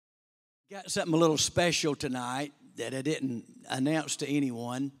Got something a little special tonight that I didn't announce to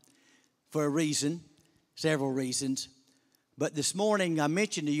anyone for a reason, several reasons. But this morning I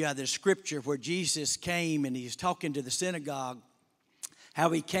mentioned to you out of the scripture where Jesus came and he's talking to the synagogue, how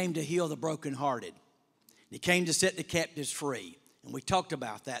he came to heal the brokenhearted. He came to set the captives free. And we talked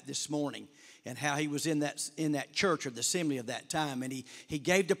about that this morning and how he was in that church or the assembly of that time. And he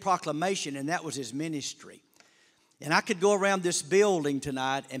gave the proclamation, and that was his ministry. And I could go around this building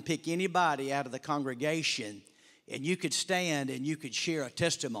tonight and pick anybody out of the congregation, and you could stand and you could share a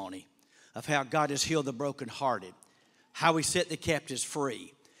testimony of how God has healed the brokenhearted, how he set the captives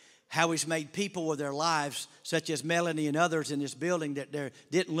free, how he's made people with their lives, such as Melanie and others in this building that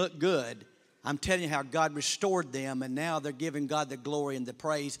didn't look good. I'm telling you how God restored them, and now they're giving God the glory and the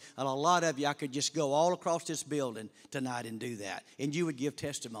praise. And a lot of you, I could just go all across this building tonight and do that, and you would give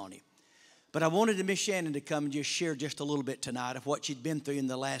testimony. But I wanted Miss Shannon to come and just share just a little bit tonight of what she'd been through in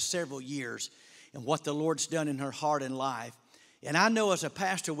the last several years and what the Lord's done in her heart and life. And I know as a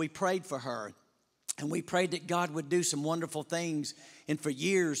pastor, we prayed for her, and we prayed that God would do some wonderful things. And for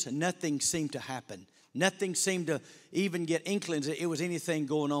years, nothing seemed to happen. Nothing seemed to even get inklings that it was anything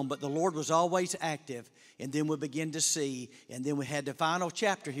going on. But the Lord was always active. And then we began to see. And then we had the final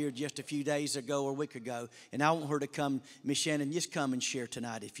chapter here just a few days ago or a week ago. And I want her to come. Miss Shannon, just come and share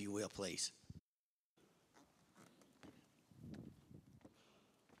tonight if you will, please.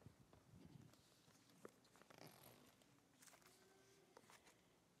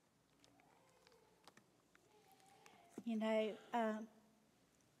 You know,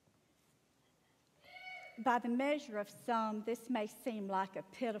 by the measure of some, this may seem like a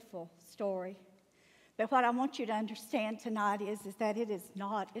pitiful story. But what I want you to understand tonight is that it is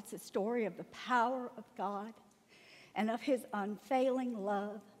not. It's a story of the power of God and of his unfailing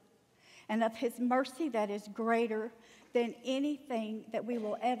love and of his mercy that is greater than anything that we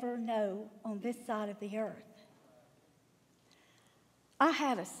will ever know on this side of the earth. I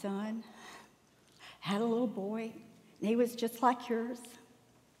had a son, had a little boy. And he was just like yours.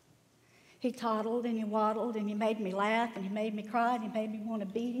 He toddled and he waddled and he made me laugh and he made me cry and he made me want to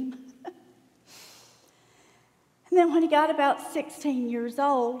beat him. And then when he got about 16 years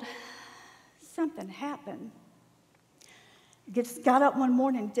old, something happened. He just got up one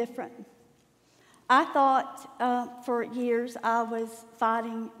morning different. I thought for years I was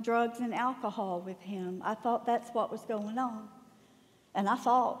fighting drugs and alcohol with him. I thought that's what was going on. And I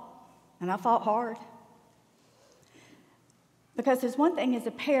fought hard. Because there's one thing as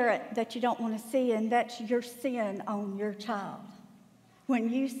a parent that you don't want to see, and that's your sin on your child. When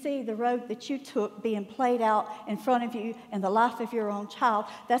you see the road that you took being played out in front of you and the life of your own child,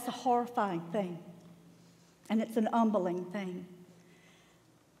 that's a horrifying thing. And it's an humbling thing.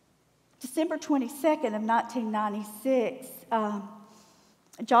 December 22nd of 1996,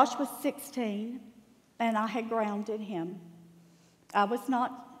 Josh was 16, and I had grounded him. I was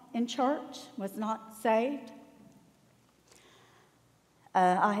not in church, was not saved.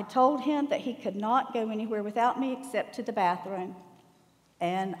 I had told him that he could not go anywhere without me except to the bathroom,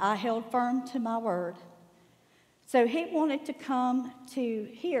 and I held firm to my word. So he wanted to come to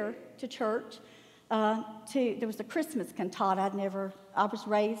church. There was a Christmas cantata. I was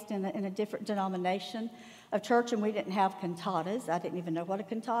raised in a different denomination of church, and we didn't have cantatas. I didn't even know what a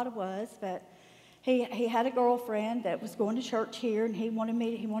cantata was, but he had a girlfriend that was going to church here, and he wanted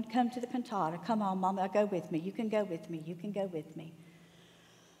to come to the cantata. Come on, Mama, go with me. You can go with me. You can go with me.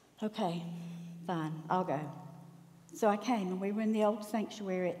 Okay, fine, I'll go. So I came, and we were in the old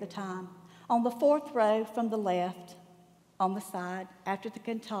sanctuary at the time. On the fourth row from the left, on the side, after the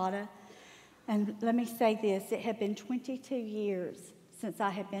cantata. And let me say this, it had been 22 years since I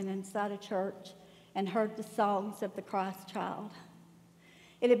had been inside a church and heard the songs of the Christ child.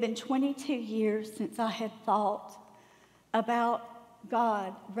 It had been 22 years since I had thought about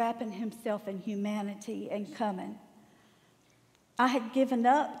God wrapping himself in humanity and coming. I had given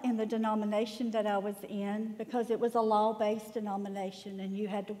up in the denomination that I was in because it was a law-based denomination and you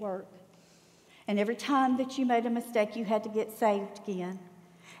had to work. And every time that you made a mistake, you had to get saved again.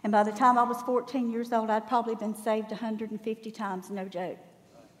 And by the time I was 14 years old, I'd probably been saved 150 times, no joke.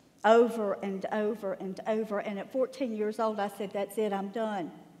 Over and over and over. And at 14 years old, I said, that's it, I'm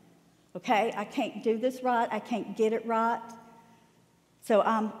done. Okay, I can't do this right. I can't get it right. So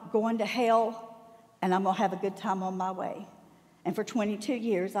I'm going to hell, and I'm going to have a good time on my way. And for 22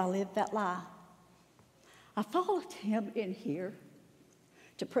 years, I lived that lie. I followed him in here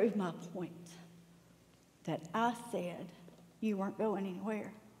to prove my point that I said you weren't going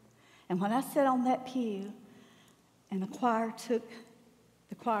anywhere. And when I sat on that pew and the choir took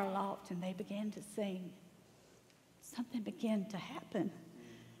the choir loft and they began to sing, something began to happen.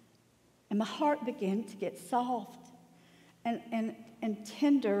 And my heart began to get soft and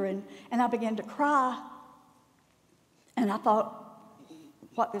tender, and I began to cry. And I thought,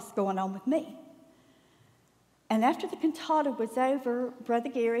 what is going on with me? And after the cantata was over, Brother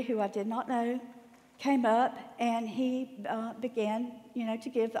Gary, who I did not know, came up, and he began, to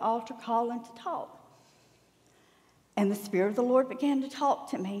give the altar call and to talk. And the Spirit of the Lord began to talk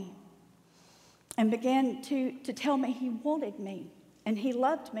to me and began to tell me he wanted me and he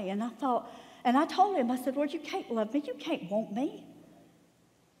loved me. And I told him, I said, Lord, you can't love me. You can't want me.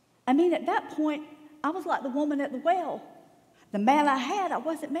 I mean, at that point, I was like the woman at the well. The man I had, I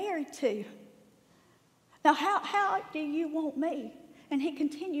wasn't married to. Now, how do you want me? And he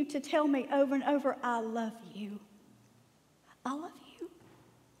continued to tell me over and over, I love you. I love you.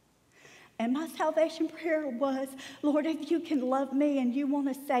 And my salvation prayer was, Lord, if you can love me and you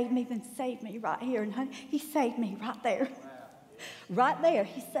want to save me, then save me right here. And honey, he saved me right there. Right there,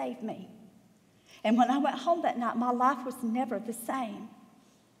 he saved me. And when I went home that night, my life was never the same.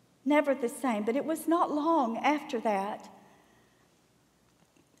 Never the same. But it was not long after that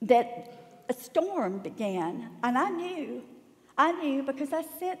a storm began. And I knew because I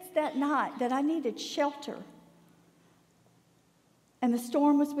sensed that night that I needed shelter. And the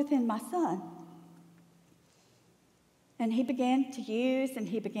storm was within my son. And he began to use, and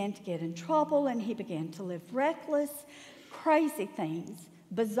he began to get in trouble, and he began to live reckless, crazy things,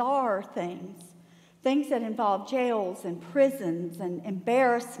 bizarre things, things that involved jails and prisons and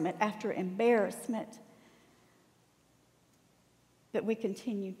embarrassment after embarrassment. But we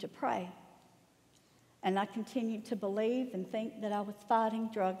continued to pray. And I continued to believe and think that I was fighting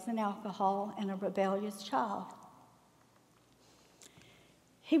drugs and alcohol and a rebellious child.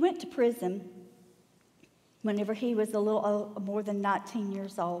 He went to prison whenever he was a little more than 19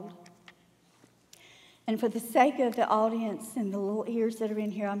 years old. And for the sake of the audience and the little ears that are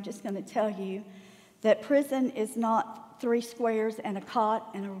in here, I'm just going to tell you that prison is not 3 squares and a cot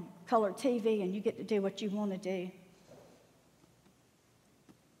and a colored TV and you get to do what you want to do.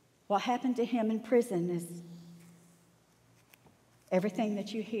 What happened to him in prison is everything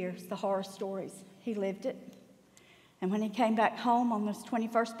that you hear is the horror stories. He lived it. And when he came back home on his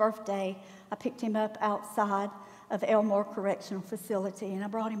 21st birthday, I picked him up outside of Elmore Correctional Facility and I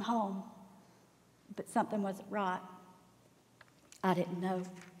brought him home. But something wasn't right. I didn't know.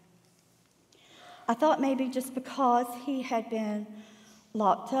 I thought maybe just because he had been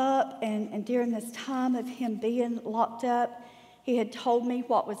locked up and during this time of him being locked up, he had told me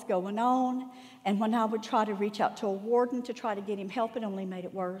what was going on. And when I would try to reach out to a warden to try to get him help, it only made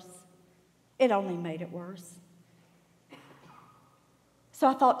it worse. It only made it worse. So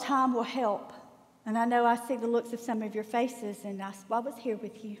I thought time will help. And I know I see the looks of some of your faces, and I was here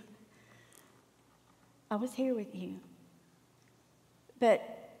with you. I was here with you. But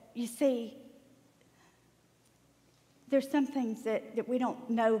you see, there's some things that we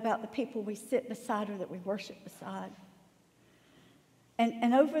don't know about the people we sit beside or that we worship beside.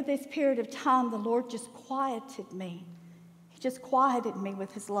 And over this period of time, the Lord just quieted me. He just quieted me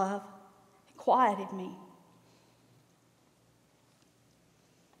with his love. He quieted me.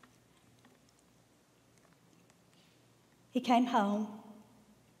 He came home.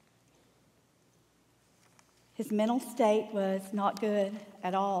 His mental state was not good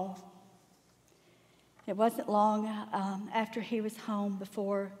at all. It wasn't long after he was home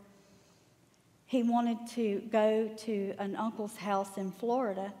before he wanted to go to an uncle's house in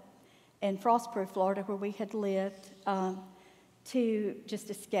Florida, in Frostproof, Florida, where we had lived, to just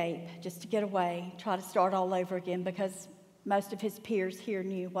escape, just to get away, try to start all over again because most of his peers here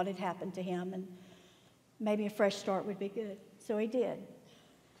knew what had happened to him and maybe a fresh start would be good. So he did.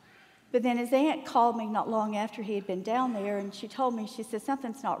 But then his aunt called me not long after he had been down there, and she told me, she said,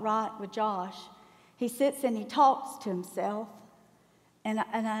 something's not right with Josh. He sits and he talks to himself, and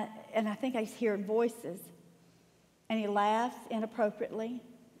I think he's hearing voices. And he laughs inappropriately,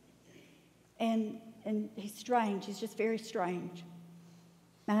 and he's strange. He's just very strange.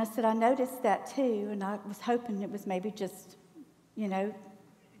 And I said, I noticed that too, and I was hoping it was maybe just,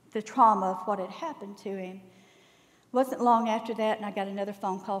 the trauma of what had happened to him. It wasn't long after that, and I got another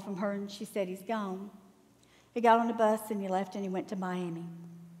phone call from her, and she said, he's gone. He got on a bus, and he left, and he went to Miami.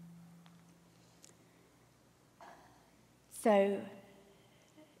 So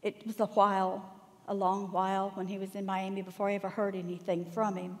it was a long while when he was in Miami before I ever heard anything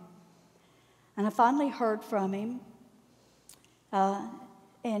from him. And I finally heard from him,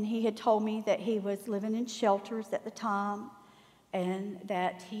 and he had told me that he was living in shelters at the time, and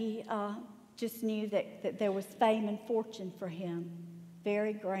that he just knew that there was fame and fortune for him,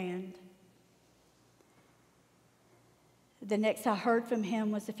 very grand. The next I heard from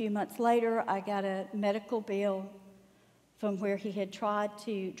him was a few months later. I got a medical bill from where he had tried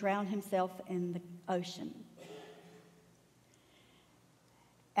to drown himself in the ocean.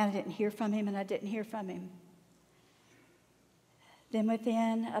 And I didn't hear from him, and I didn't hear from him. Then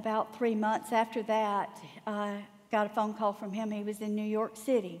within about 3 months after that, I got a phone call from him. He was in New York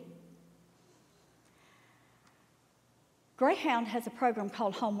City. Greyhound has a program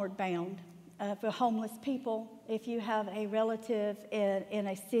called Homeward Bound for homeless people. If you have a relative in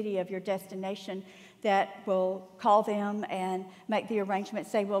a city of your destination, that will call them and make the arrangement,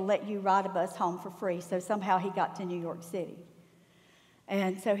 say, we'll let you ride a bus home for free. So somehow he got to New York City.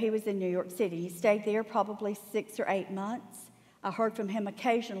 And so he was in New York City. He stayed there probably 6 or 8 months. I heard from him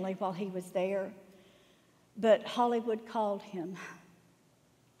occasionally while he was there. But Hollywood called him.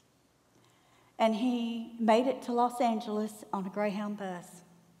 And he made it to Los Angeles on a Greyhound bus.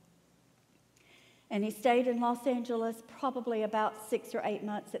 And he stayed in Los Angeles probably about 6 or 8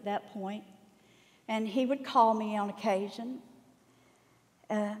 months at that point. And he would call me on occasion.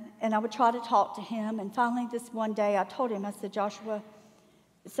 And I would try to talk to him. And finally this one day I told him, I said, Joshua,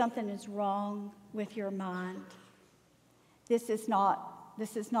 something is wrong with your mind. This is not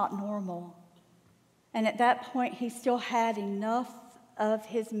normal. And at that point, he still had enough of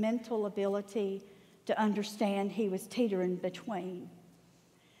his mental ability to understand he was teetering between.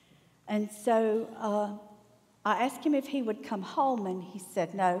 And so I asked him if he would come home, and he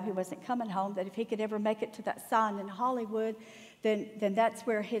said no, he wasn't coming home, that if he could ever make it to that sign in Hollywood, then that's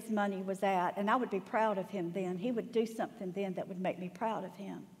where his money was at. And I would be proud of him then. He would do something then that would make me proud of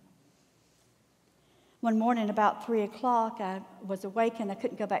him. One morning about 3 o'clock, I was awake and I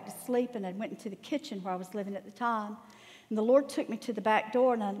couldn't go back to sleep, and I went into the kitchen where I was living at the time. And the Lord took me to the back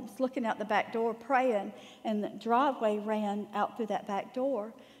door, and I was looking out the back door praying, and the driveway ran out through that back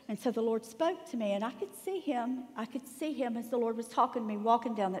door. And so the Lord spoke to me, and I could see him as the Lord was talking to me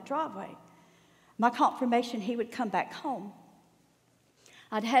walking down that driveway. My confirmation, he would come back home.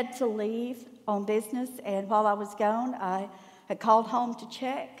 I'd had to leave on business, and while I was gone, I had called home to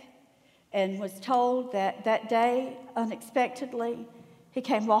check and was told that that day, unexpectedly, he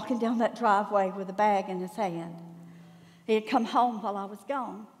came walking down that driveway with a bag in his hand. He had come home while I was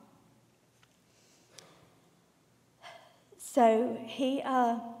gone. So he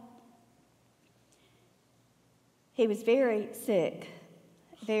was very sick.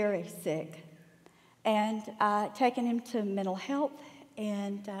 And I'd taken him to mental health,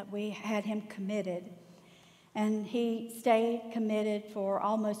 and we had him committed. And he stayed committed for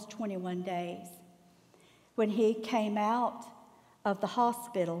almost 21 days. When he came out of the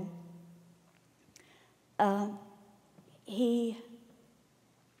hospital, he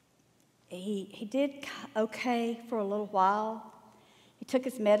did okay for a little while. He took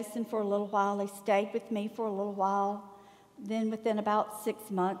his medicine for a little while. He stayed with me for a little while. Then within about 6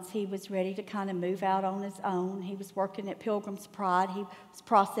 months, he was ready to kind of move out on his own. He was working at Pilgrim's Pride. He was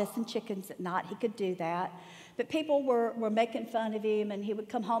processing chickens at night. He could do that. But people were making fun of him, and he would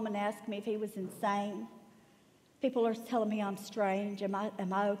come home and ask me if he was insane. People are telling me I'm strange. Am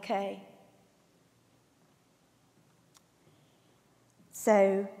I okay?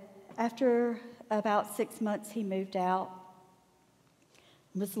 So after about 6 months, he moved out,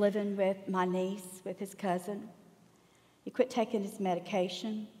 was living with my niece, with his cousin. He quit taking his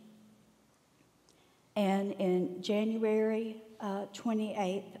medication. And in January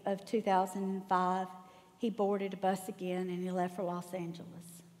 28th of 2005, he boarded a bus again, and he left for Los Angeles.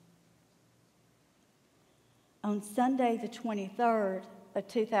 On Sunday, the 23rd of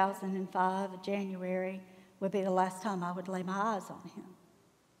 2005, January, would be the last time I would lay my eyes on him.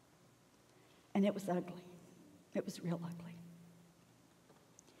 And it was ugly. It was real ugly.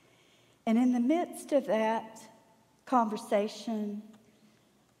 And in the midst of that conversation,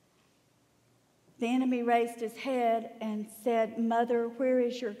 the enemy raised his head and said, "Mother, where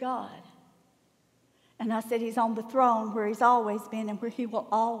is your God?" And I said, "He's on the throne where he's always been and where he will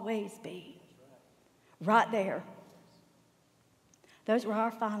always be." Right there. Those were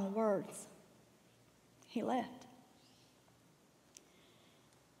our final words. He left.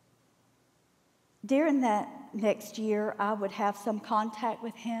 During that next year, I would have some contact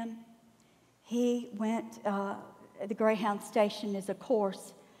with him. He went, the Greyhound station is a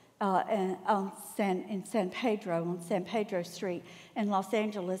course in San Pedro, on San Pedro Street in Los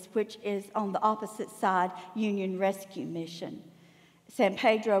Angeles, which is on the opposite side, Union Rescue Mission. San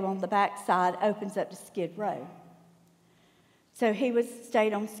Pedro on the back side opens up to Skid Row. So he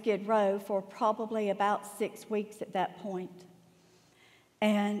stayed on Skid Row for probably about 6 weeks at that point.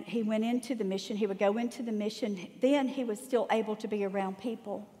 And he went into the mission. He would go into the mission. Then he was still able to be around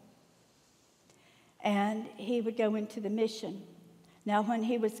people. and he would go into the mission. Now, when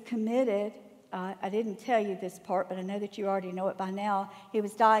he was committed, I didn't tell you this part, but I know that you already know it by now. He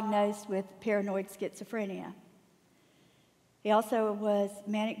was diagnosed with paranoid schizophrenia. He also was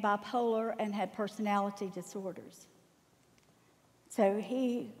manic bipolar and had personality disorders. So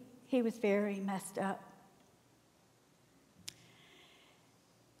he was very messed up.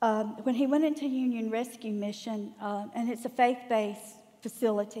 When he went into Union Rescue Mission, and it's a faith-based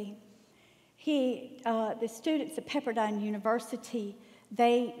facility, the students at Pepperdine University,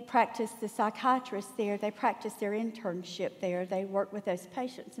 they practiced, the psychiatrists there, they practiced their internship there. They worked with those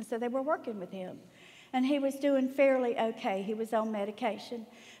patients, and so they were working with him. And he was doing fairly okay. He was on medication,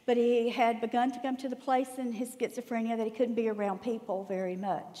 but he had begun to come to the place in his schizophrenia that he couldn't be around people very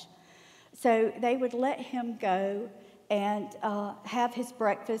much. So they would let him go and have his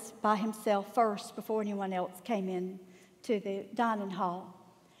breakfast by himself first before anyone else came in to the dining hall.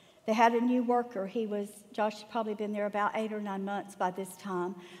 They had a new worker. Josh had probably been there about 8 or 9 months by this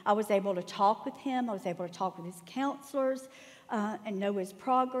time. I was able to talk with him. I was able to talk with his counselors and know his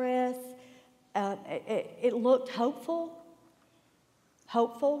progress. It looked hopeful.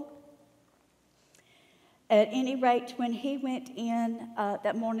 At any rate, when he went in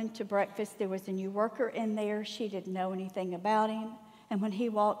that morning to breakfast, there was a new worker in there. She didn't know anything about him. And when he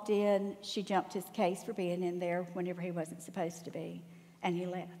walked in, she jumped his case for being in there whenever he wasn't supposed to be. And he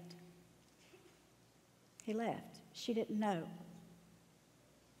left. He left. She didn't know.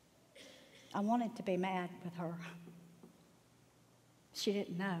 I wanted to be mad with her. She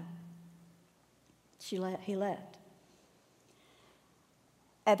didn't know. He left.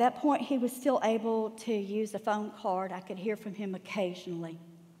 At that point, he was still able to use a phone card. I could hear from him occasionally.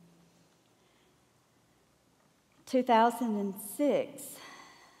 2006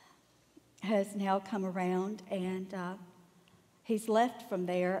 has now come around, and he's left from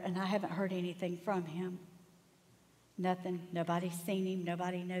there, and I haven't heard anything from him. Nothing. Nobody's seen him.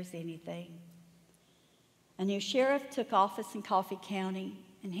 Nobody knows anything. A new sheriff took office in Coffee County,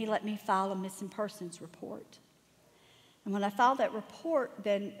 and he let me file a missing persons report. And when I filed that report,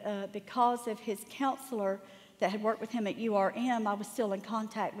 then because of his counselor that had worked with him at URM, I was still in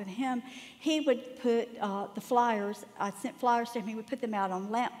contact with him. He would put the flyers, I sent flyers to him, he would put them out on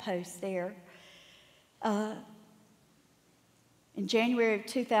lampposts there. In January of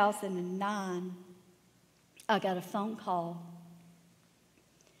 2009, I got a phone call,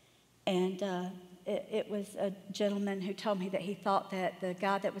 and it was a gentleman who told me that he thought that the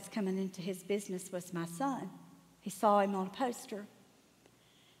guy that was coming into his business was my son. He saw him on a poster.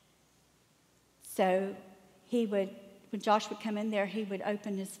 So when Josh would come in there, he would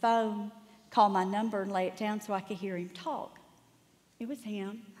open his phone, call my number, and lay it down so I could hear him talk. It was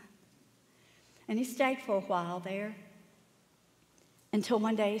him. And he stayed for a while there until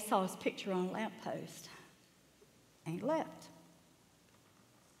one day he saw his picture on a lamppost. And he left.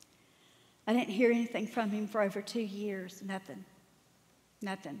 I didn't hear anything from him for over 2 years.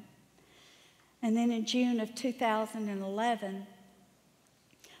 Nothing. And then in June of 2011,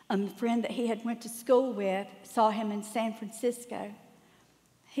 a friend that he had went to school with saw him in San Francisco.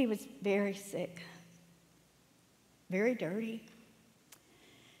 He was very sick, very dirty.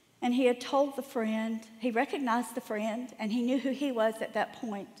 And he had told the friend, he recognized the friend, and he knew who he was at that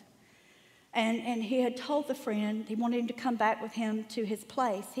point. And he had told the friend he wanted him to come back with him to his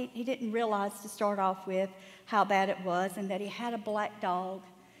place. He didn't realize to start off with how bad it was and that he had a black dog.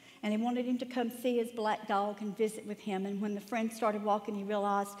 And he wanted him to come see his black dog and visit with him. And when the friend started walking, he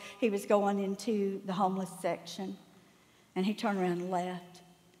realized he was going into the homeless section. And he turned around and left.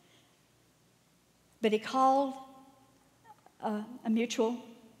 But he called a mutual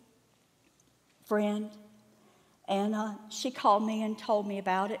friend. And she called me and told me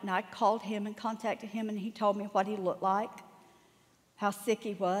about it. And I called him and contacted him. And he told me what he looked like, how sick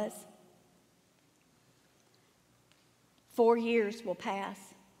he was. 4 years will pass.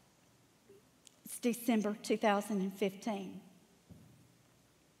 It's December 2015.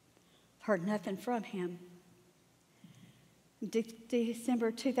 Heard nothing from him.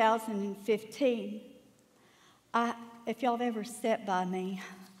 December 2015, if y'all have ever sat by me,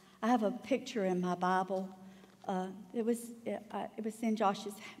 I have a picture in my Bible. It was in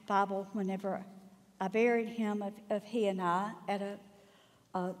Josh's Bible whenever I buried him of he and I at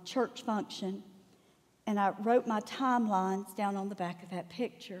a church function. And I wrote my timelines down on the back of that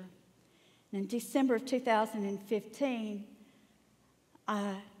picture. And in December of 2015,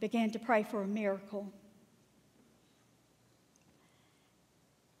 I began to pray for a miracle.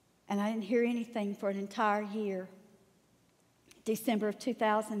 And I didn't hear anything for an entire year. December of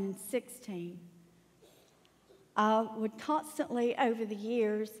 2016, I would constantly, over the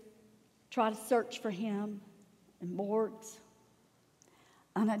years, try to search for him in morgues,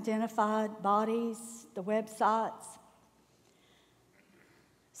 unidentified bodies, the websites,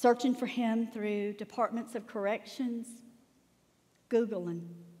 searching for him through departments of corrections,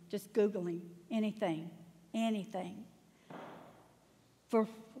 just Googling anything.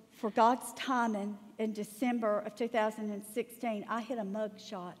 For God's timing, in December of 2016, I hit a mug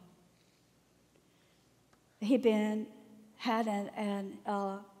shot. He'd been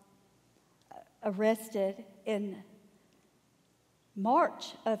arrested in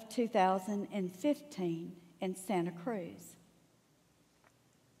March of 2015 in Santa Cruz.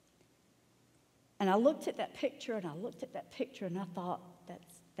 And I looked at that picture and I thought,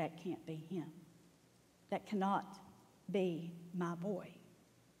 that can't be him. That cannot be my boy.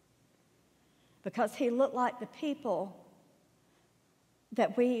 Because he looked like the people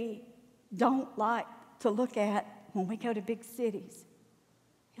that we don't like to look at when we go to big cities.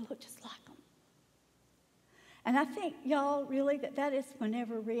 He looked just like them. And I think, y'all, really that is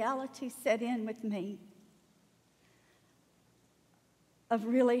whenever reality set in with me of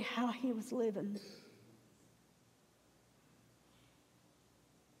really how he was living.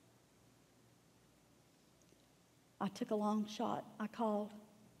 I took a long shot. I called.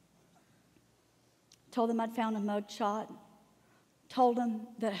 Told them I'd found a mug shot. Told them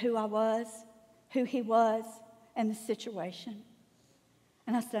that who I was, who he was, and the situation.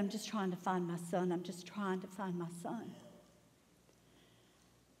 And I said, I'm just trying to find my son. I'm just trying to find my son.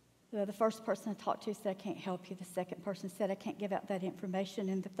 The first person I talked to said, I can't help you. The second person said, I can't give out that information.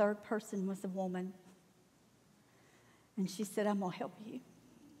 And the third person was a woman. And she said, I'm going to help you.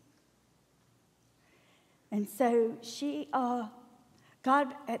 And so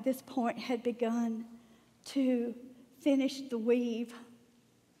God at this point had begun to finish the weave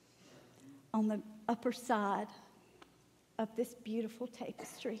on the upper side of this beautiful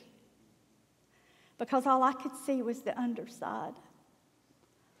tapestry. Because all I could see was the underside.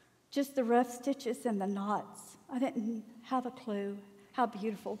 Just the rough stitches and the knots. I didn't have a clue how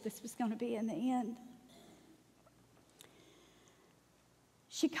beautiful this was going to be in the end.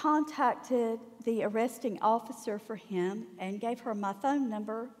 She contacted the arresting officer for him and gave her my phone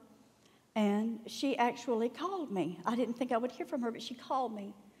number, and she actually called me. I didn't think I would hear from her, but she called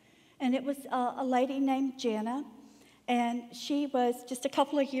me. And it was a lady named Jenna, and she was just a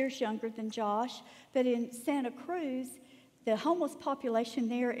couple of years younger than Josh, but in Santa Cruz, the homeless population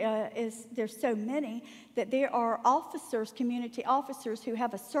there there's so many that there are officers, community officers, who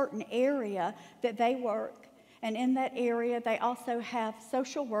have a certain area that they work. And in that area, they also have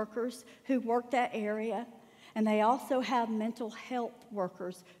social workers who work that area. And they also have mental health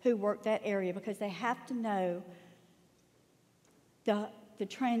workers who work that area because they have to know the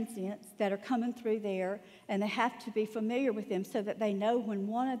transients that are coming through there. And they have to be familiar with them so that they know when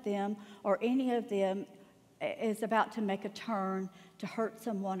one of them or any of them is about to make a turn to hurt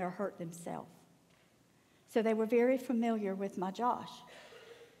someone or hurt themselves. So they were very familiar with my Josh.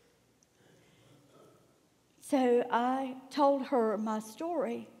 So I told her my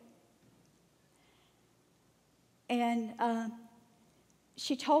story, and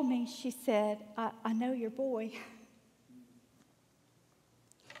she told me, she said, I know your boy.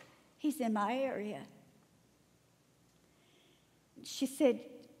 He's in my area. She said,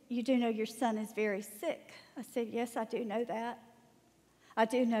 you do know your son is very sick. I said, yes, I do know that. I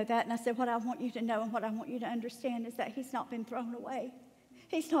do know that. And I said, what I want you to know and what I want you to understand is that he's not been thrown away.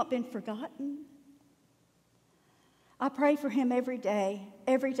 He's not been forgotten. I pray for him every day.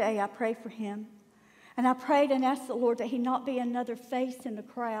 Every day I pray for him. And I prayed and asked the Lord that he not be another face in the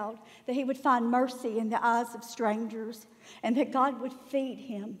crowd, that he would find mercy in the eyes of strangers, and that God would feed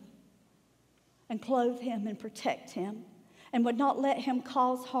him and clothe him and protect him, and would not let him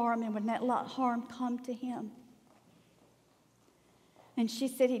cause harm and would not let harm come to him. And she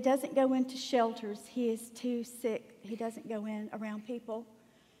said he doesn't go into shelters. He is too sick. He doesn't go in around people.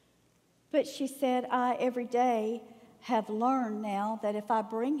 But she said, I every day have learned now that if I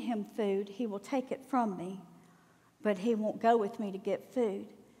bring him food, he will take it from me, but he won't go with me to get food.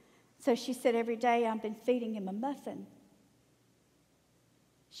 So she said every day I've been feeding him a muffin.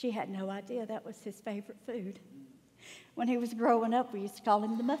 She had no idea that was his favorite food. When he was growing up, we used to call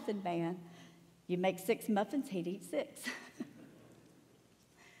him the Muffin Man. You make 6 muffins, he'd eat 6.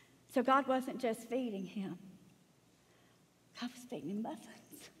 So God wasn't just feeding him. God was feeding him muffins.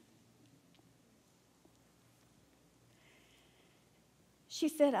 She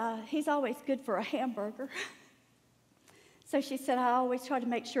said, he's always good for a hamburger. So she said, I always try to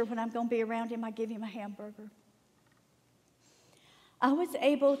make sure when I'm going to be around him, I give him a hamburger. I was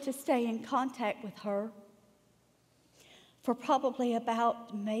able to stay in contact with her for probably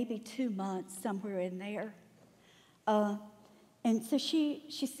about maybe 2 months, somewhere in there. And so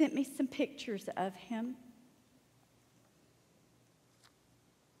she sent me some pictures of him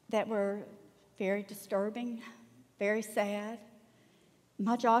that were very disturbing, very sad.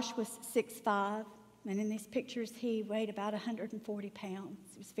 My Josh was 6'5", and in these pictures he weighed about 140 pounds.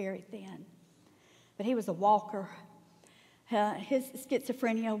 He was very thin, but he was a walker. His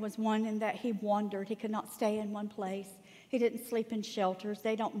schizophrenia was one in that he wandered. He could not stay in one place. He didn't sleep in shelters.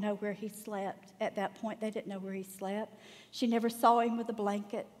 They don't know where he slept. At that point, they didn't know where he slept. She never saw him with a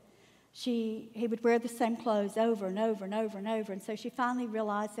blanket. He would wear the same clothes over and over and over and over. And so she finally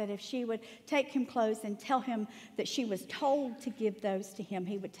realized that if she would take him clothes and tell him that she was told to give those to him,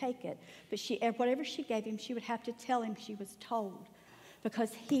 he would take it. But whatever she gave him, she would have to tell him she was told.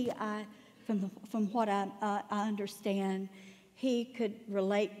 Because from what I understand, he could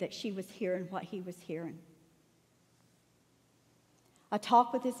relate that she was hearing what he was hearing. I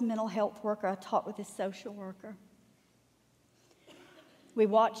talked with his mental health worker. I talked with his social worker. We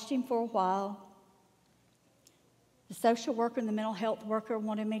watched him for a while. The social worker and the mental health worker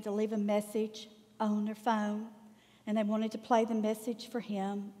wanted me to leave a message on their phone, and they wanted to play the message for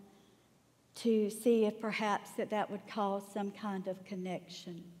him to see if perhaps that would cause some kind of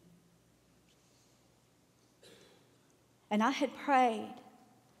connection. And I had prayed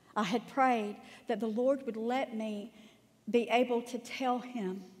that the Lord would let me be able to tell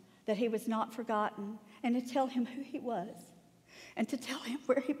him that he was not forgotten, and to tell him who he was, and to tell him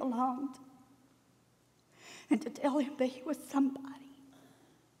where he belonged, and to tell him that he was somebody,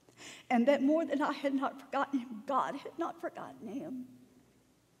 and that more than I had not forgotten him, God had not forgotten him.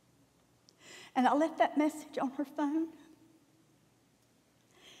 And I left that message on her phone.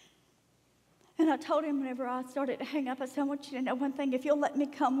 And I told him whenever I started to hang up, I said, I want you to know one thing. If you'll let me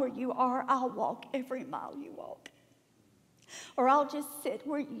come where you are, I'll walk every mile you walk. Or I'll just sit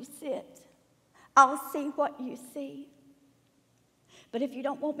where you sit. I'll see what you see. But if you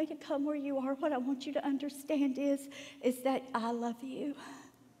don't want me to come where you are, what I want you to understand is that I love you.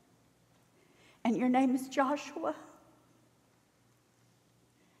 And your name is Joshua.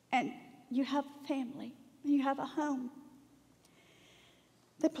 And you have a family. And you have a home.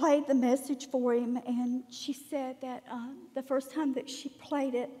 They played the message for him, and she said that the first time that she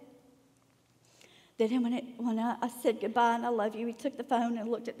played it, that when I said goodbye and I love you, he took the phone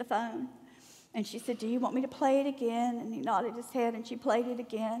and looked at the phone. And she said, do you want me to play it again? And he nodded his head, and she played it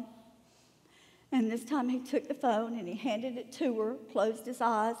again. And this time he took the phone and he handed it to her, closed his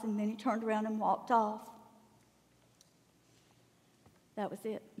eyes, and then he turned around and walked off. That was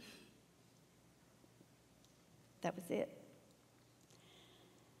it. That was it.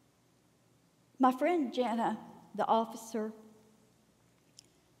 My friend Jana, the officer,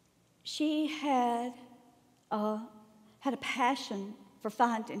 she had a passion for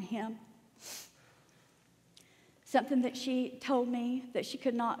finding him. Something that she told me that she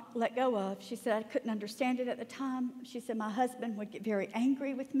could not let go of. She said, I couldn't understand it at the time. She said, my husband would get very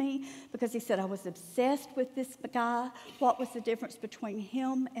angry with me because he said I was obsessed with this guy. What was the difference between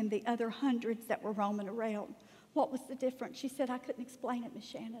him and the other hundreds that were roaming around? What was the difference? She said, I couldn't explain it, Miss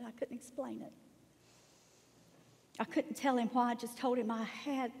Shannon. I couldn't explain it. I couldn't tell him why. I just told him I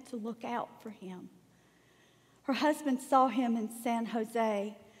had to look out for him. Her husband saw him in San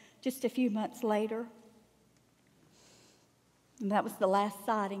Jose just a few months later. And that was the last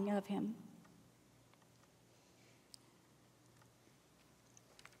sighting of him.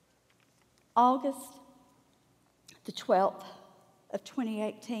 August the 12th of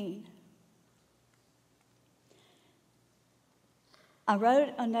 2018. I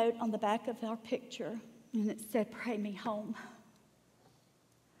wrote a note on the back of our picture, and it said, pray me home.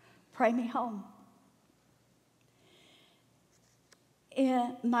 Pray me home.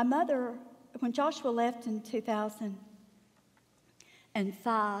 And my mother, when Joshua left in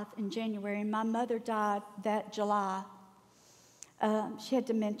 2005 in January, my mother died that July. She had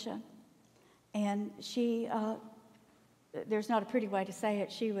dementia, and there's not a pretty way to say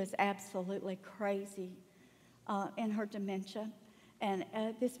it, she was absolutely crazy in her dementia. And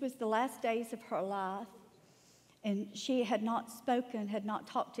this was the last days of her life, and she had not spoken, had not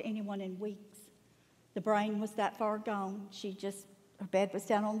talked to anyone in weeks. The brain was that far gone. Her bed was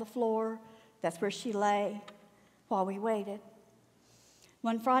down on the floor. That's where she lay while we waited.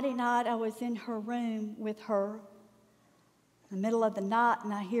 One Friday night, I was in her room with her in the middle of the night,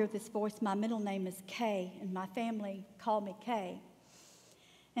 and I hear this voice. My middle name is Kay, and my family called me Kay.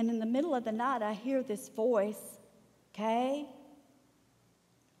 And in the middle of the night, I hear this voice, Kay.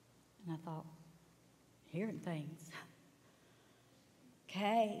 And I thought, hearing things.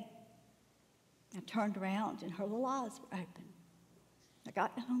 Kay. I turned around, and her little eyes were open. I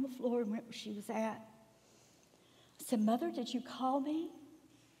got down on the floor and went where she was at. I said, "Mother, did you call me?"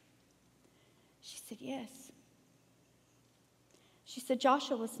 She said, "Yes." She said,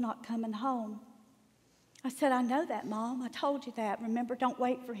 "Joshua was not coming home." I said, "I know that, Mom. I told you that. Remember, don't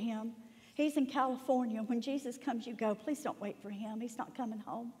wait for him. He's in California. When Jesus comes, you go. Please don't wait for him. He's not coming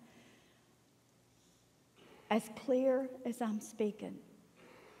home." As clear as I'm speaking,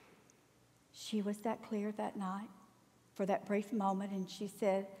 she was that clear that night for that brief moment, and she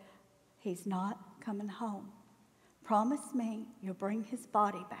said, "He's not coming home. Promise me you'll bring his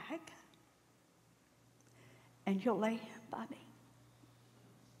body back and you'll lay him by me."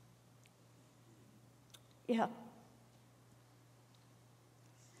 Yeah.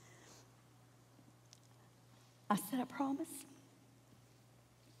 I said, "I promise."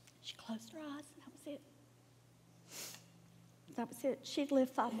 She closed her eyes, and that was it. That was it. She'd live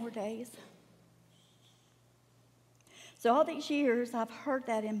 5 more days. So all these years, I've heard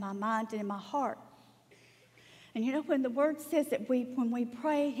that in my mind and in my heart. And you know, when the Word says that when we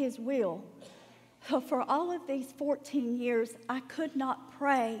pray His will, so for all of these 14 years, I could not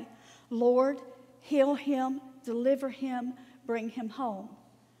pray, "Lord, heal him, deliver him, bring him home."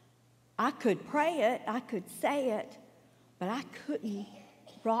 I could pray it, I could say it, but I couldn't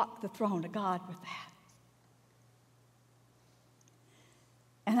rock the throne of God with that.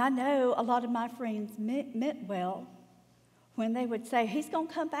 And I know a lot of my friends meant well when they would say, "He's going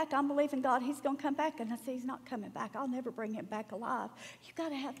to come back. I'm believing God. He's going to come back." And I say, "He's not coming back. I'll never bring him back alive." You got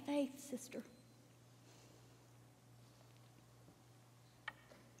to have faith, sister.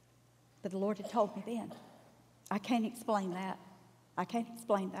 But the Lord had told me then. I can't explain that. I can't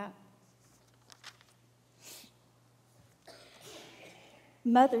explain that.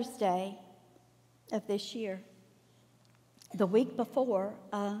 Mother's Day of this year, the week before,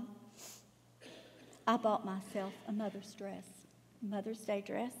 I bought myself a Mother's Day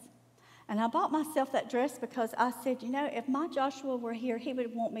dress. And I bought myself that dress because I said, you know, if my Joshua were here, he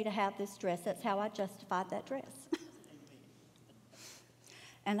would want me to have this dress. That's how I justified that dress.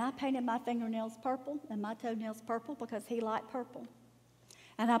 And I painted my fingernails purple and my toenails purple because he liked purple.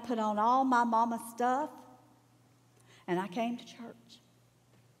 And I put on all my mama's stuff, and I came to church.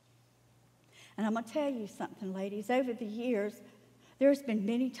 And I'm going to tell you something, ladies. Over the years, there's been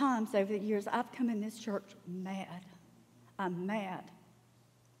many times over the years I've come in this church mad. I'm mad.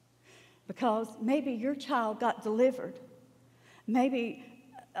 Because maybe your child got delivered. Maybe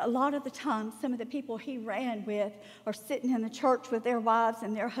a lot of the time, some of the people he ran with are sitting in the church with their wives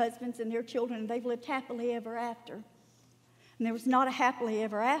and their husbands and their children, and they've lived happily ever after. And there was not a happily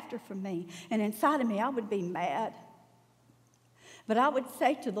ever after for me. And inside of me, I would be mad. But I would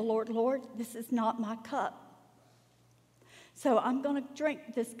say to the Lord, "Lord, this is not my cup. So I'm going to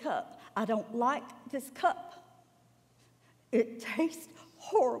drink this cup. I don't like this cup. It tastes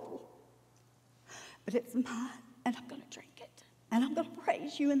horrible. But it's mine, and I'm going to drink it. And I'm going to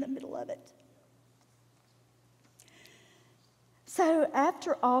praise you in the middle of it." So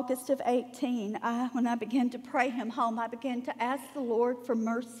after August of 18, when I began to pray him home, I began to ask the Lord for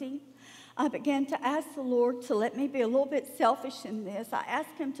mercy. I began to ask the Lord to let me be a little bit selfish in this. I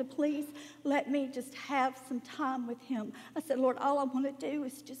asked him to please let me just have some time with him. I said, "Lord, all I want to do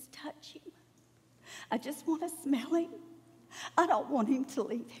is just touch him. I just want to smell him. I don't want him to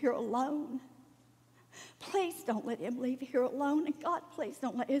leave here alone. Please don't let him leave here alone. And God, please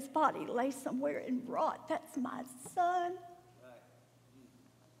don't let his body lay somewhere and rot. That's my son."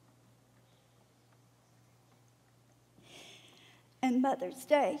 And Mother's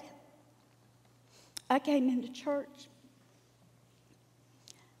Day, I came into church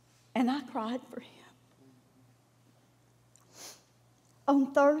and I cried for him.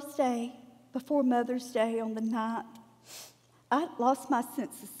 On Thursday, before Mother's Day, on the 9th, I lost my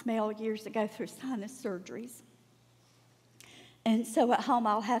sense of smell years ago through sinus surgeries. And so at home,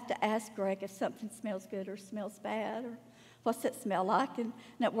 I'll have to ask Greg if something smells good or smells bad, or what's it smell like. And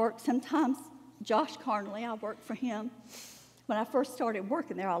at work, sometimes Josh Carnley, I work for him. When I first started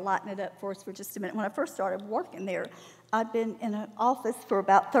working there, I'll lighten it up for us for just a minute. When I first started working there, I'd been in an office for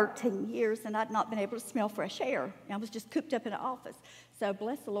about 13 years, and I'd not been able to smell fresh air. I was just cooped up in an office. So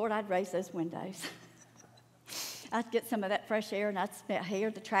bless the Lord, I'd raise those windows. I'd get some of that fresh air, and I'd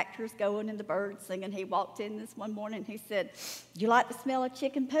hear the tractors going and the birds singing. He walked in this one morning, and he said, "Do you like the smell of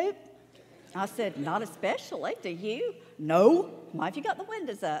chicken poop?" I said, "Not especially. Do you?" "No." "Why have you got the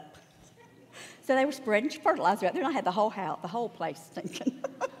windows up?" So they were spreading fertilizer out there, and I had the whole house, the whole place stinking.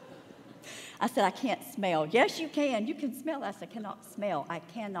 I said, "I can't smell." "Yes, you can. You can smell." I said, "I cannot smell. I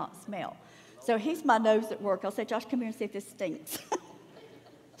cannot smell." So he's my nose at work. I'll say, "Josh, come here and see if this stinks."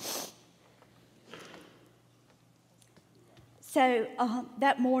 So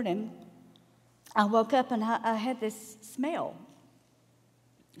that morning, I woke up and I had this smell.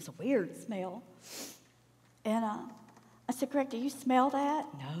 It's a weird smell. And I said, Greg, do you smell that?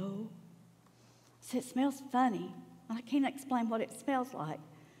 No. I said, it smells funny. I can't explain what it smells like.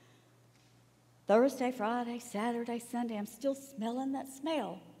 Thursday, Friday, Saturday, Sunday, I'm still smelling that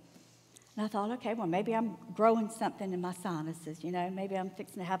smell. And I thought, okay, well, maybe I'm growing something in my sinuses, you know. Maybe I'm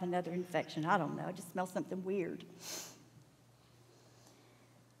fixing to have another infection. I don't know. I just smell something weird.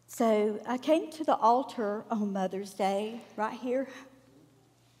 So I came to the altar on Mother's Day right here.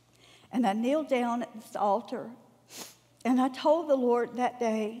 And I kneeled down at this altar. And I told the Lord that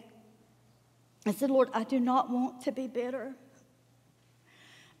day, I said, Lord, I do not want to be bitter.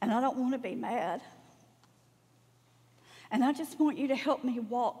 And I don't want to be mad. And I just want you to help me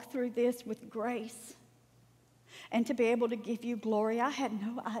walk through this with grace and to be able to give you glory. I had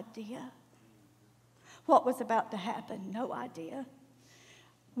no idea what was about to happen, no idea.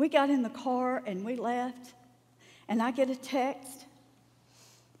 We got in the car and we left, and I get a text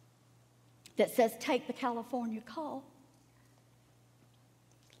that says, take the California call.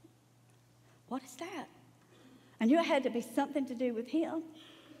 What is that? I knew it had to be something to do with him.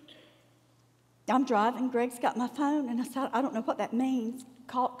 I'm driving, Greg's got my phone, and I said, I don't know what that means.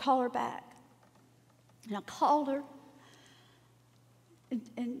 Call her back. And I called her,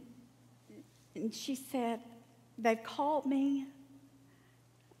 and she said, they've called me,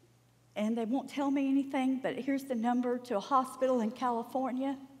 and they won't tell me anything, but here's the number to a hospital in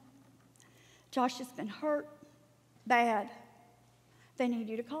California. Josh has been hurt bad. They need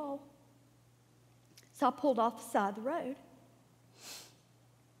you to call. So I pulled off the side of the road.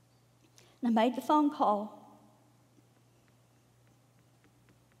 And I made the phone call.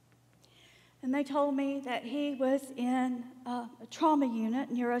 And they told me that he was in a trauma unit,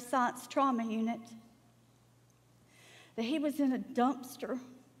 neuroscience trauma unit, that he was in a dumpster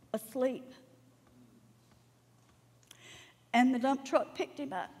asleep. And the dump truck picked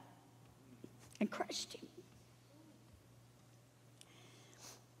him up and crushed him.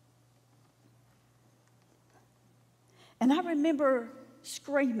 And I remember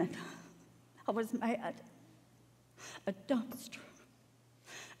screaming. I was mad. A dumpster.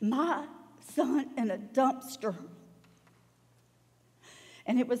 My son in a dumpster.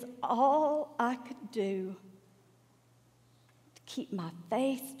 And it was all I could do to keep my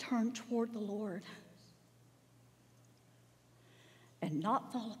face turned toward the Lord and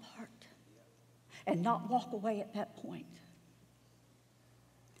not fall apart and not walk away at that point.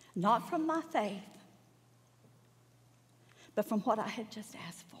 Not from my faith, but from what I had just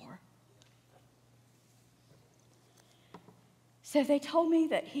asked for. So they told me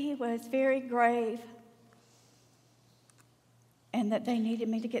that he was very grave and that they needed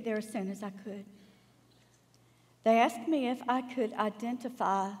me to get there as soon as I could. They asked me if I could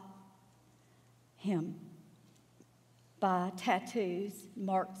identify him by tattoos,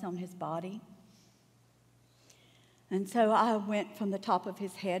 marks on his body. And so I went from the top of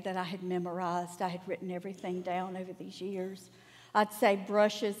his head that I had memorized. I had written everything down over these years. I'd saved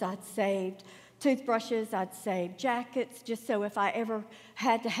brushes, I'd saved toothbrushes, I'd saved jackets, just so if I ever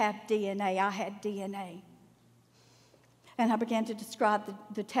had to have DNA, I had DNA. And I began to describe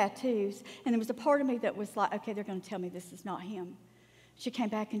the tattoos. And there was a part of me that was like, okay, they're going to tell me this is not him. She came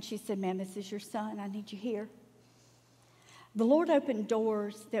back and she said, ma'am, this is your son. I need you here. The Lord opened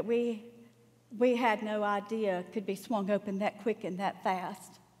doors that we had no idea could be swung open that quick and that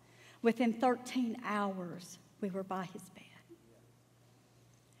fast. Within 13 hours, we were by his bed.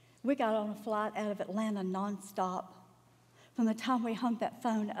 We got on a flight out of Atlanta nonstop. From the time we hung that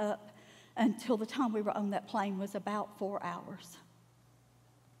phone up until the time we were on that plane was about 4 hours.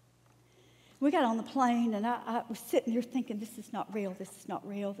 We got on the plane, and I was sitting there thinking, this is not real, this is not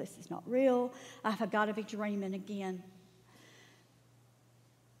real, this is not real. I've got to be dreaming again.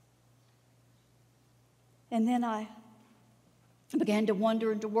 And then I began to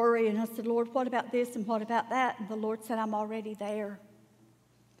wonder and to worry, and I said, Lord, what about this and what about that? And the Lord said, I'm already there.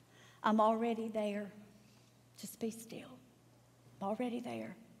 I'm already there. Just be still. I'm already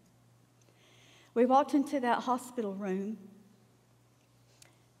there. We walked into that hospital room,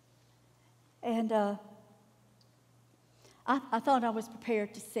 and I thought I was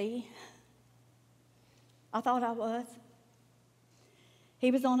prepared to see. I thought I was.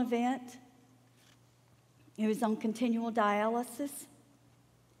 He was on a vent. He was on continual dialysis.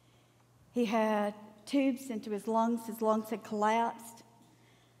 He had tubes into his lungs. His lungs had collapsed.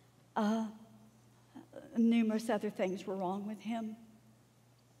 Numerous other things were wrong with him.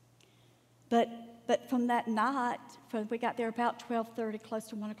 But from that night, we got there about 12:30, close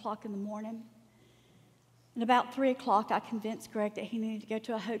to 1 o'clock in the morning, And about 3 o'clock, I convinced Greg that he needed to go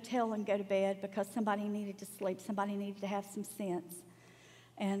to a hotel and go to bed because somebody needed to sleep. Somebody needed to have some sense.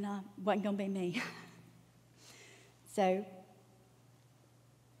 And it wasn't going to be me. So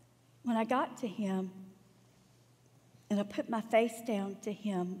when I got to him and I put my face down to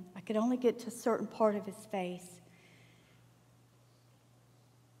him, I could only get to a certain part of his face.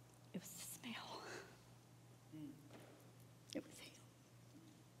 It was the smell. It was him.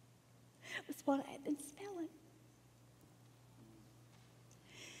 It was what I had been smelling.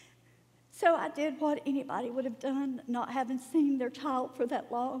 So I did what anybody would have done, not having seen their child for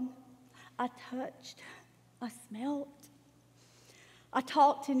that long. I touched. I smelled. I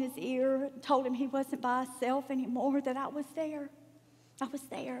talked in his ear, told him he wasn't by himself anymore, that I was there. I was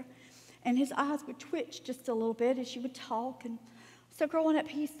there. And his eyes would twitch just a little bit as you would talk. And so growing up,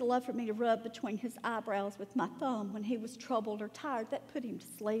 he used to love for me to rub between his eyebrows with my thumb when he was troubled or tired. That put him to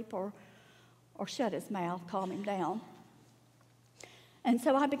sleep or shut his mouth, calm him down. And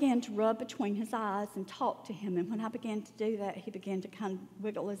so I began to rub between his eyes and talk to him. And when I began to do that, he began to kind of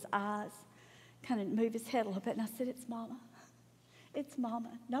wiggle his eyes, kind of move his head a little bit. And I said, "It's Mama. It's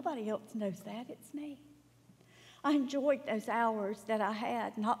Mama. Nobody else knows that. It's me." I enjoyed those hours that I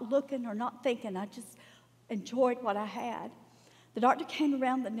had, not looking or not thinking. I just enjoyed what I had. The doctor came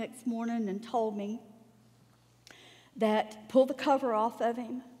around the next morning and told me that pull the cover off of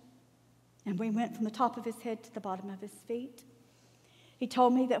him. And we went from the top of his head to the bottom of his feet. He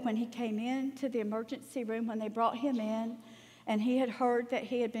told me that when he came in to the emergency room, when they brought him in, and he had heard that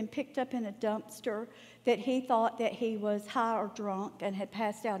he had been picked up in a dumpster, that he thought that he was high or drunk and had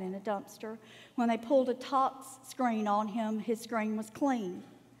passed out in a dumpster. When they pulled a top screen on him, his screen was clean.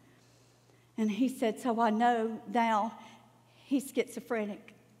 And he said, "So I know now he's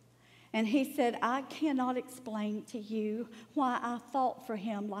schizophrenic." And he said, "I cannot explain to you why I fought for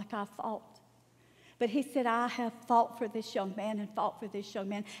him like I fought. But he said, I have fought for this young man and fought for this young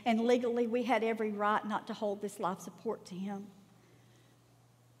man. And legally, we had every right not to hold this life support to him."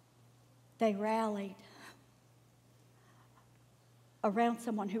 They rallied around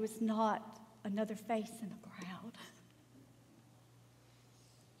someone who was not another face in the crowd.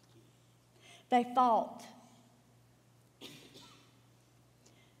 They fought.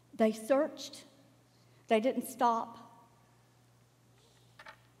 They searched. They didn't stop.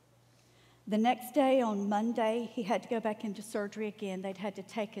 The next day, on Monday, he had to go back into surgery again. They'd had to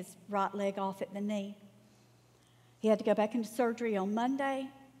take his right leg off at the knee. He had to go back into surgery on Monday.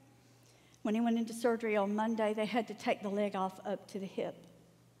 When he went into surgery on Monday, they had to take the leg off up to the hip.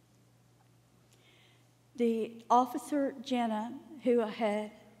 The officer, Jenna, who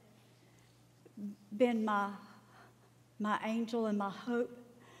had been my angel and my hope,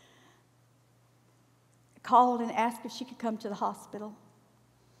 called and asked if she could come to the hospital.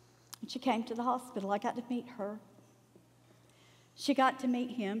 And she came to the hospital. I got to meet her. She got to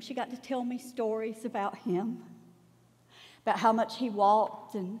meet him. She got to tell me stories about him, about how much he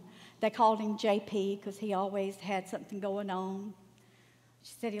walked, and they called him JP because he always had something going on.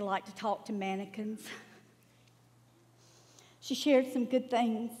 She said he liked to talk to mannequins. She shared some good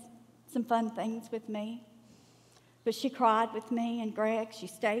things, some fun things with me. But she cried with me and Greg. She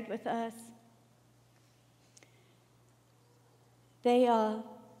stayed with us.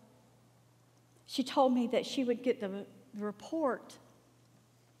 She told me that she would get the report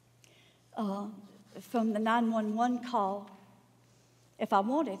from the 911 call if I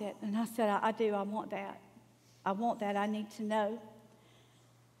wanted it. And I said, I do, I want that. I want that, I need to know.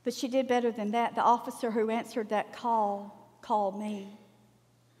 But she did better than that. The officer who answered that call called me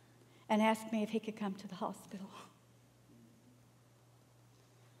and asked me if he could come to the hospital.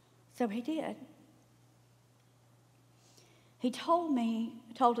 So he did. He told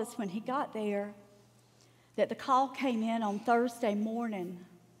us when he got there that the call came in on Thursday morning,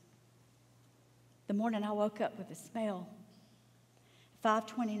 the morning I woke up with a smell,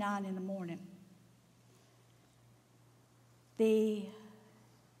 5:29 in the morning. The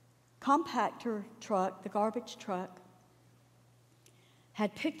compactor truck, the garbage truck,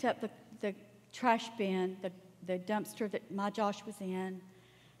 had picked up the trash bin, the dumpster that my Josh was in,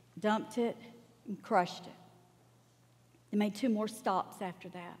 dumped it, and crushed it. They made 2 more stops after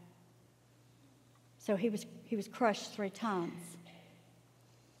that. So he was crushed 3 times.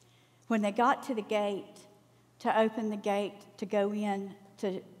 When they got to the gate, to open the gate to go in,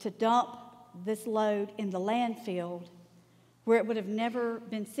 to dump this load in the landfill, where it would have never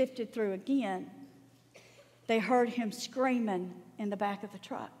been sifted through again, they heard him screaming in the back of the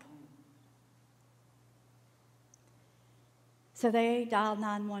truck. So they dialed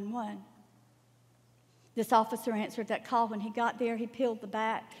 911. This officer answered that call. When he got there, he peeled the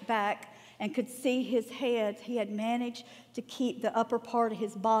back, and could see his head. He had managed to keep the upper part of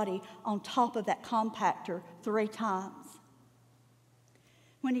his body on top of that compactor 3 times.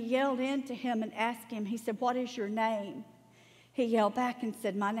 When he yelled into him and asked him, he said, "What is your name?" He yelled back and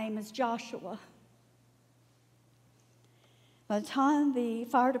said, "My name is Joshua." By the time the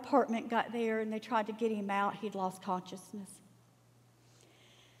fire department got there and they tried to get him out, he'd lost consciousness.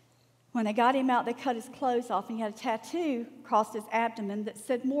 When they got him out, they cut his clothes off, and he had a tattoo across his abdomen that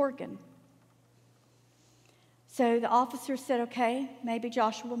said Morgan. So the officer said, "Okay, maybe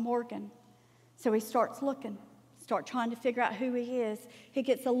Joshua Morgan." So he starts looking, trying to figure out who he is. He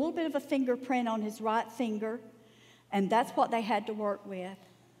gets a little bit of a fingerprint on his right finger, and that's what they had to work with.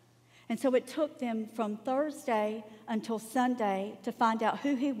 And so it took them from Thursday until Sunday to find out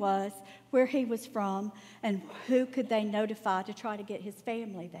who he was, where he was from, and who could they notify to try to get his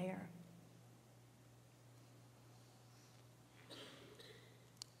family there.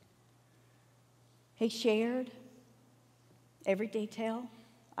 He shared every detail.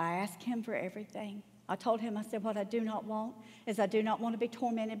 I asked him for everything. I told him, I said, what I do not want is I do not want to be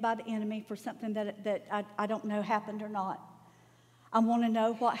tormented by the enemy for something that I don't know happened or not. I want to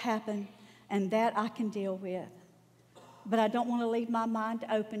know what happened, and that I can deal with. But I don't want to leave my mind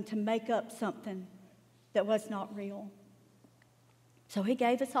open to make up something that was not real. So he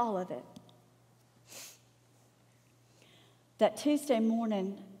gave us all of it. That Tuesday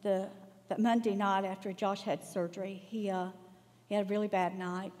morning, that Monday night after Josh had surgery, he had a really bad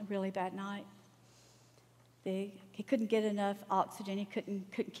night. He couldn't get enough oxygen. He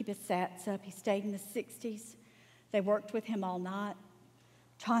couldn't keep his sats up. He stayed in the 60s. They worked with him all night,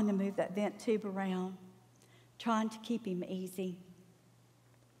 trying to move that vent tube around, trying to keep him easy.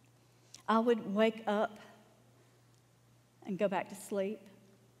 I would wake up and go back to sleep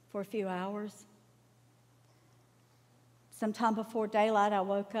for a few hours. Sometime before daylight, I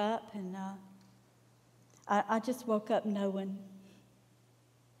woke up, and I just woke up knowing.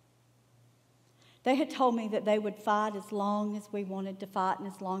 They had told me that they would fight as long as we wanted to fight and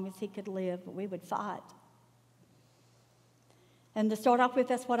as long as he could live, but we would fight. And to start off with,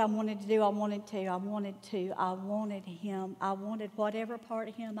 that's what I wanted to do. I wanted him. I wanted whatever part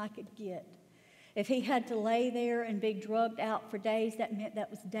of him I could get. If he had to lay there and be drugged out for days, that meant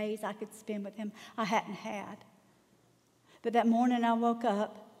that was days I could spend with him I hadn't had. But that morning I woke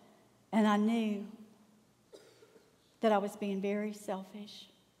up and I knew that I was being very selfish.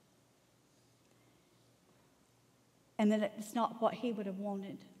 And that it's not what he would have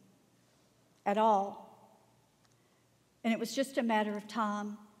wanted at all. And it was just a matter of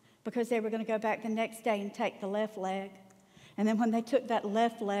time, because they were going to go back the next day and take the left leg. And then when they took that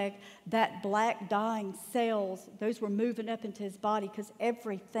left leg, that black dying cells, those were moving up into his body, because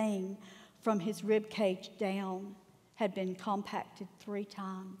everything from his rib cage down had been compacted 3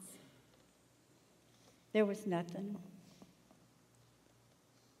 times. There was nothing.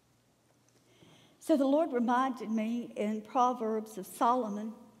 So the Lord reminded me in Proverbs of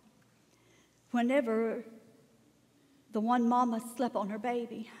Solomon, whenever the one mama slept on her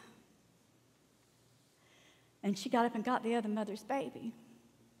baby, and she got up and got the other mother's baby.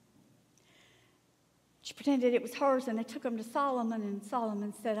 She pretended it was hers, and they took him to Solomon, and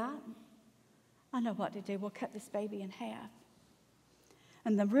Solomon said, I know what to do. We'll cut this baby in half.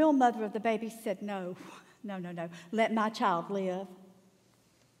 And the real mother of the baby said, no. Let my child live.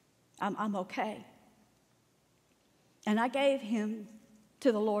 I'm okay. And I gave him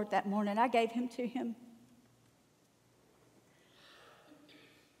to the Lord that morning. I gave him to him.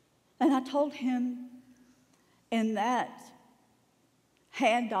 And I told him in that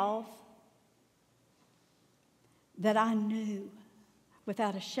handoff that I knew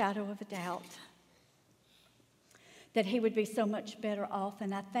without a shadow of a doubt that he would be so much better off.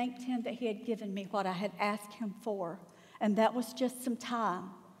 And I thanked him that he had given me what I had asked him for. And that was just some time.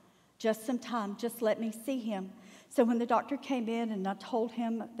 Just let me see him. So when the doctor came in and I told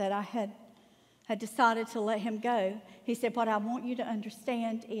him that I had decided to let him go, he said, what I want you to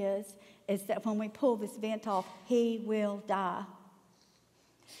understand is that when we pull this vent off, he will die.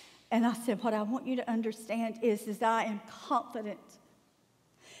 And I said, what I want you to understand is I am confident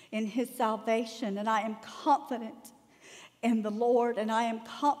in his salvation, and I am confident in the Lord, and I am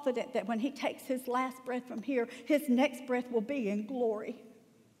confident that when he takes his last breath from here, his next breath will be in glory.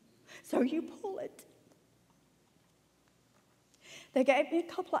 So you pull it. They gave me a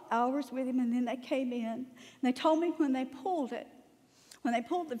couple of hours with him, and then they came in. And they told me when they pulled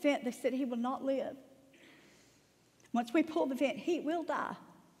the vent, they said he will not live. Once we pull the vent, he will die.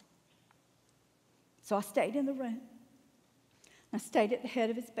 So I stayed in the room. I stayed at the head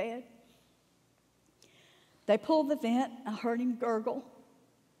of his bed. They pulled the vent. I heard him gurgle.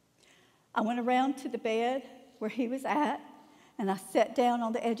 I went around to the bed where he was at, and I sat down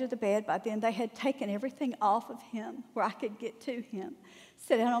on the edge of the bed. By then, they had taken everything off of him where I could get to him.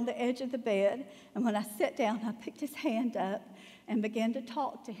 Sat down on the edge of the bed, and when I sat down, I picked his hand up and began to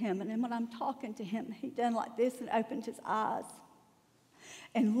talk to him. And then when I'm talking to him, he done like this and opened his eyes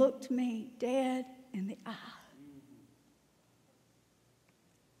and looked me dead in the eye.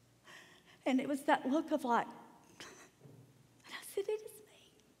 And it was that look of like, and I said, it is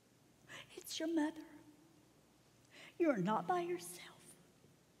me. It's your mother. You are not by yourself.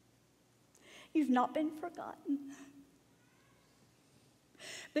 You've not been forgotten.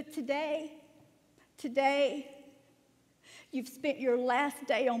 But today, you've spent your last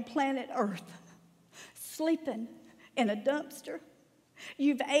day on planet Earth sleeping in a dumpster.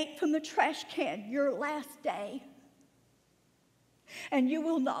 You've ate from the trash can your last day. And you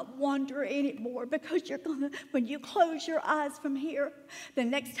will not wander anymore, because you're going to, when you close your eyes from here, the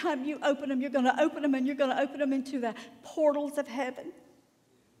next time you open them, you're going to open them, and you're going to open them into the portals of heaven.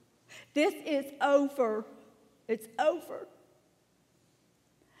 This is over. It's over.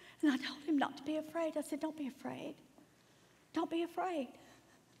 And I told him not to be afraid. I said, don't be afraid. Don't be afraid.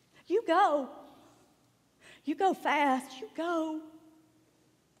 You go. You go fast. You go.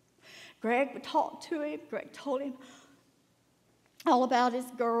 Greg would talk to him. Greg told him all about his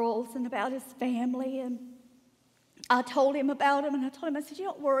girls and about his family. And I told him about him, and I told him, I said, you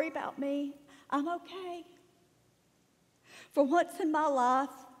don't worry about me. I'm okay. For once in my life,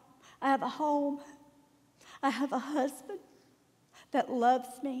 I have a home. I have a husband that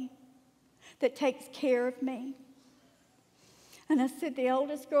loves me, that takes care of me. And I said, the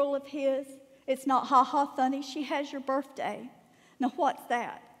oldest girl of his, it's not ha-ha funny, she has your birthday. Now, what's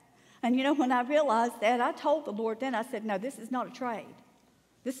that? And you know, when I realized that, I told the Lord then, I said, no, this is not a trade.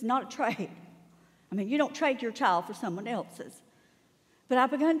 This is not a trade. I mean, you don't trade your child for someone else's. But I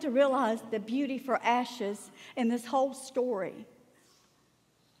began to realize the beauty for ashes in this whole story.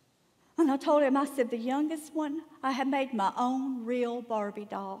 And I told him, I said, the youngest one, I have made my own real Barbie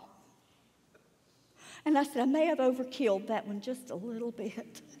doll. And I said, I may have overkilled that one just a little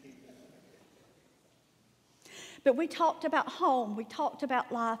bit. But we talked about home. We talked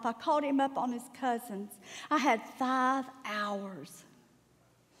about life. I called him up on his cousins. I had 5 hours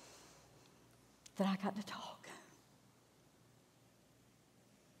that I got to talk.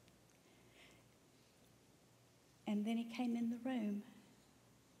 And then he came in the room.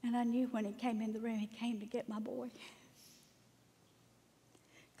 And I knew when he came in the room, he came to get my boy.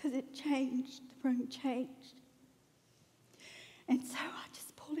 Because it changed. The room changed. And so I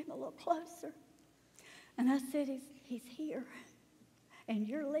just pulled him a little closer. And I said, he's here, and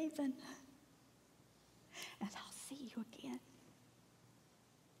you're leaving, and I'll see you again.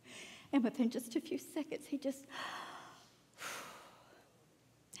 And within just a few seconds, he just,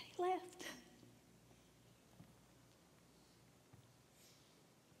 and he left.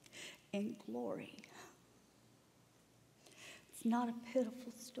 In glory. It's not a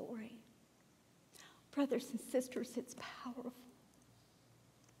pitiful story. Brothers and sisters, it's powerful.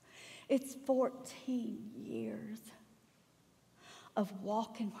 It's 14 years of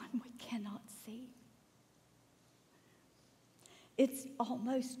walking when we cannot see. It's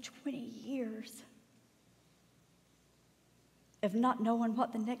almost 20 years of not knowing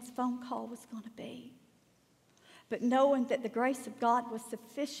what the next phone call was going to be, but knowing that the grace of God was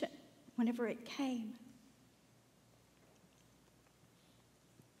sufficient whenever it came.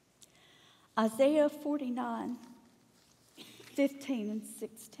 Isaiah 49, 15 and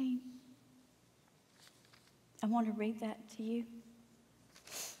 16. I want to read that to you.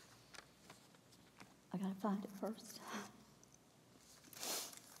 I got to find it first.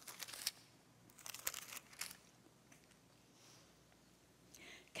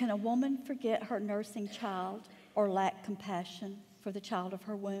 Can a woman forget her nursing child or lack compassion for the child of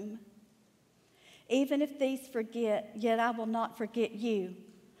her womb? Even if these forget, yet I will not forget you.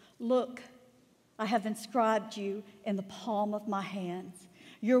 Look, I have inscribed you in the palm of my hands.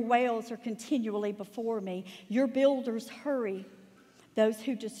 Your wails are continually before me. Your builders hurry. Those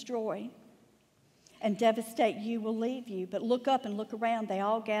who destroy and devastate you will leave you. But look up and look around. They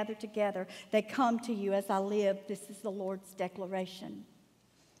all gather together. They come to you as I live. This is the Lord's declaration.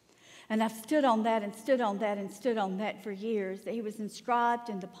 And I've stood on that and stood on that and stood on that for years. That he was inscribed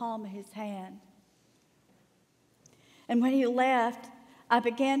in the palm of his hand. And when he left, I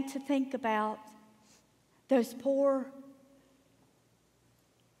began to think about those poor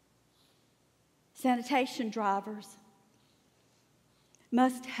sanitation drivers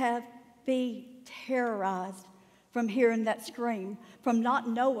must be terrorized from hearing that scream, from not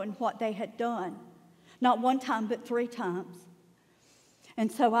knowing what they had done, not one time but 3 times.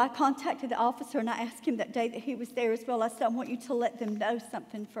 And so I contacted the officer, and I asked him that day that he was there as well. I said, I want you to let them know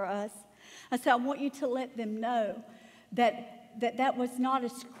something for us. I said, I want you to let them know that was not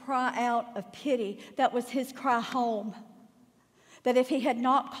his cry out of pity. That was his cry home. That if he had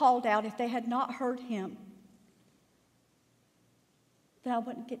not called out, if they had not heard him, then I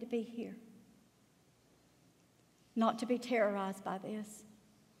wouldn't get to be here. Not to be terrorized by this.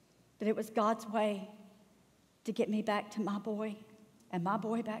 That it was God's way to get me back to my boy and my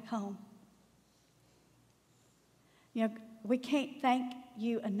boy back home. You know, we can't thank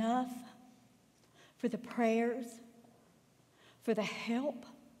you enough for the prayers, for the help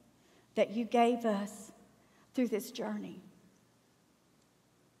that you gave us through this journey.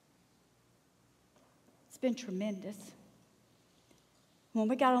 It's been tremendous. When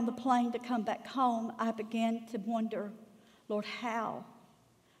we got on the plane to come back home, I began to wonder, Lord, how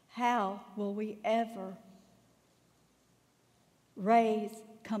will we ever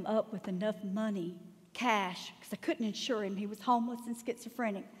come up with enough money, cash, because I couldn't insure him. He was homeless and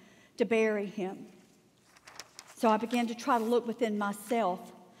schizophrenic, to bury him. So I began to try to look within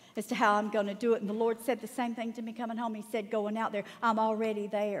myself as to how I'm going to do it. And the Lord said the same thing to me coming home. He said, going out there, I'm already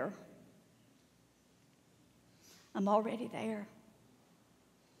there. I'm already there.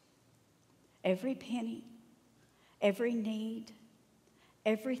 Every penny, every need,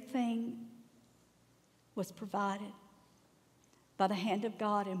 everything was provided by the hand of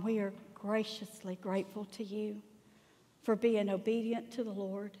God, and we are graciously grateful to you for being obedient to the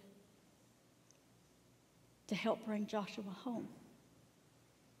Lord to help bring Joshua home.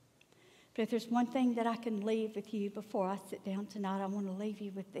 But if there's one thing that I can leave with you before I sit down tonight, I want to leave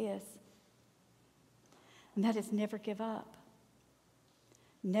you with this, and that is never give up.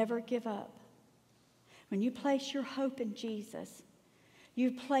 Never give up. When you place your hope in Jesus,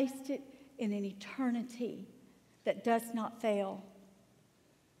 you've placed it in an eternity that does not fail.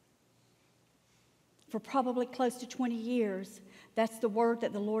 For probably close to 20 years, that's the word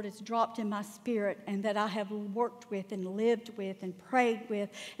that the Lord has dropped in my spirit and that I have worked with and lived with and prayed with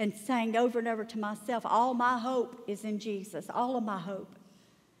and sang over and over to myself. All my hope is in Jesus, all of my hope.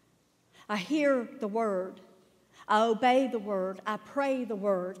 I hear the word. I obey the word. I pray the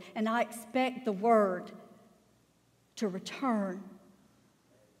word. And I expect the word to return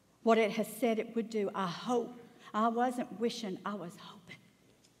what it has said it would do. I hope. I wasn't wishing, I was hoping.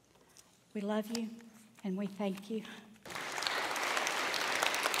 We love you and we thank you.